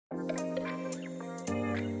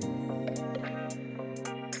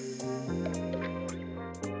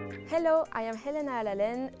Hello, I am Helena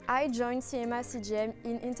Alalen. I joined CMA CGM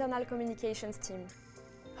in internal communications team.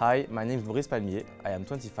 Hi, my name is Boris Palmier. I am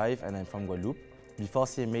 25 and I'm from Guadeloupe. Before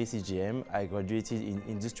CMA CGM, I graduated in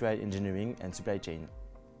industrial engineering and supply chain.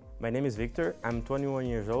 My name is Victor. I'm 21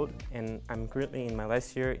 years old and I'm currently in my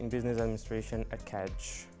last year in business administration at CAG.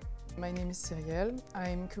 My name is Cyrielle.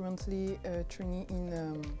 I'm currently a trainee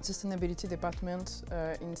in sustainability department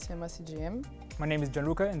in CMA CGM. My name is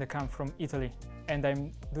Gianluca and I come from Italy, and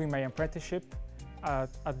I'm doing my apprenticeship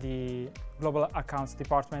at the Global Accounts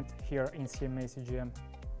department here in CMA CGM.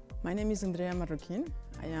 My name is Andrea Marroquin.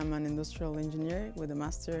 I am an industrial engineer with a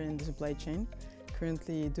master in the supply chain,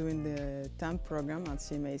 currently doing the TAMP program at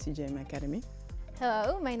CMA CGM Academy.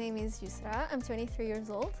 Hello, my name is Yusra. I'm 23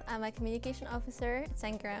 years old. I'm a communication officer at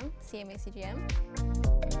Sangram, CMA CGM.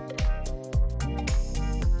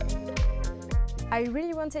 I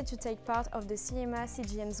really wanted to take part of the CMA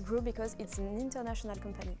CGM's group because it's an international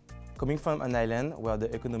company. Coming from an island where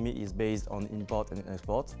the economy is based on import and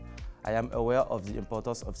export, I am aware of the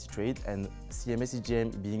importance of sea trade, and CMA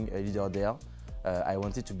CGM being a leader there, I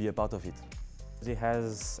wanted to be a part of it. It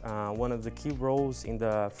has one of the key roles in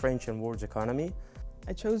the French and world economy.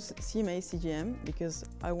 I chose CMA CGM because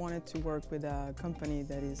I wanted to work with a company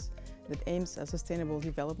that aims at sustainable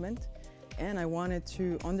development, and I wanted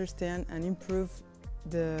to understand and improve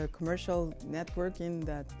the commercial networking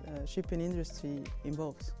that shipping industry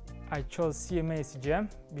involves. I chose CMA CGM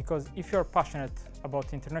because if you're passionate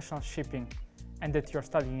about international shipping and that you're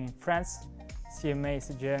studying in France, CMA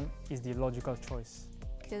CGM is the logical choice.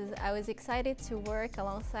 Because I was excited to work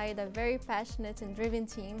alongside a very passionate and driven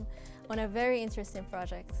team on a very interesting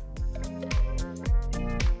project.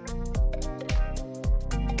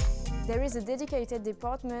 There is a dedicated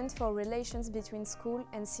department for relations between school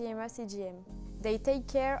and CMA CGM. They take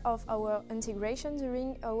care of our integration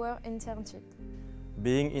during our internship.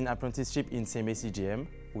 Being in apprenticeship in CMA CGM,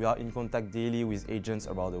 we are in contact daily with agents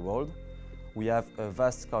around the world. We have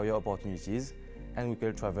vast career opportunities, and we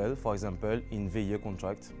can travel, for example, in VIE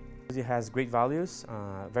contract. It has great values,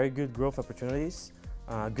 very good growth opportunities,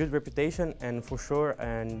 good reputation, and for sure,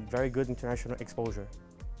 and very good international exposure.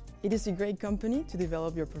 It is a great company to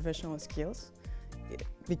develop your professional skills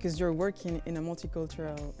because you're working in a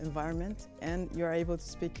multicultural environment and you're able to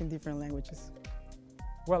speak in different languages.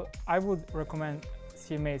 Well, I would recommend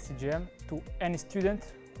CMA CGM to any student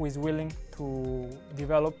who is willing to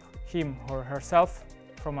develop him or herself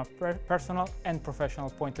from a personal and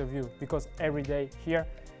professional point of view, because every day here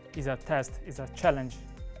is a test, is a challenge.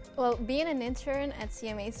 Well, being an intern at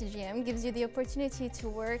CMA CGM gives you the opportunity to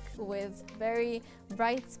work with very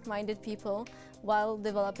bright-minded people while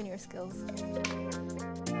developing your skills.